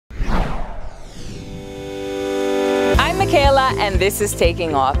Kayla, and this is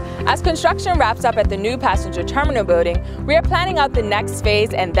Taking Off. As construction wraps up at the new passenger terminal building, we are planning out the next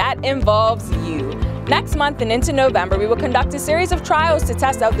phase, and that involves you. Next month and into November, we will conduct a series of trials to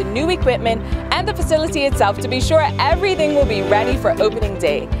test out the new equipment and the facility itself to be sure everything will be ready for opening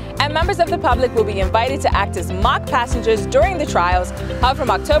day. And members of the public will be invited to act as mock passengers during the trials, held from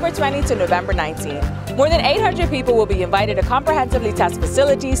October 20 to November 19. More than 800 people will be invited to comprehensively test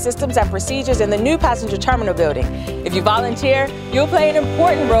facilities, systems, and procedures in the new passenger terminal building. If you volunteer, you'll play an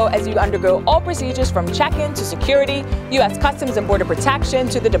important role as you undergo all procedures from check-in to security, U.S. Customs and Border Protection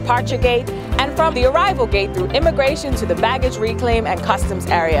to the departure gate, and from the arrival gate through immigration to the baggage reclaim and customs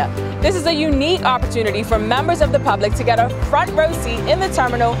area. This is a unique opportunity for members of the public to get a front row seat in the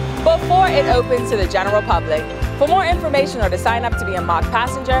terminal before it opens to the general public. For more information or to sign up to be a mock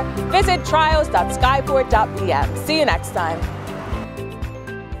passenger, visit trials.skyport.pm. See you next time.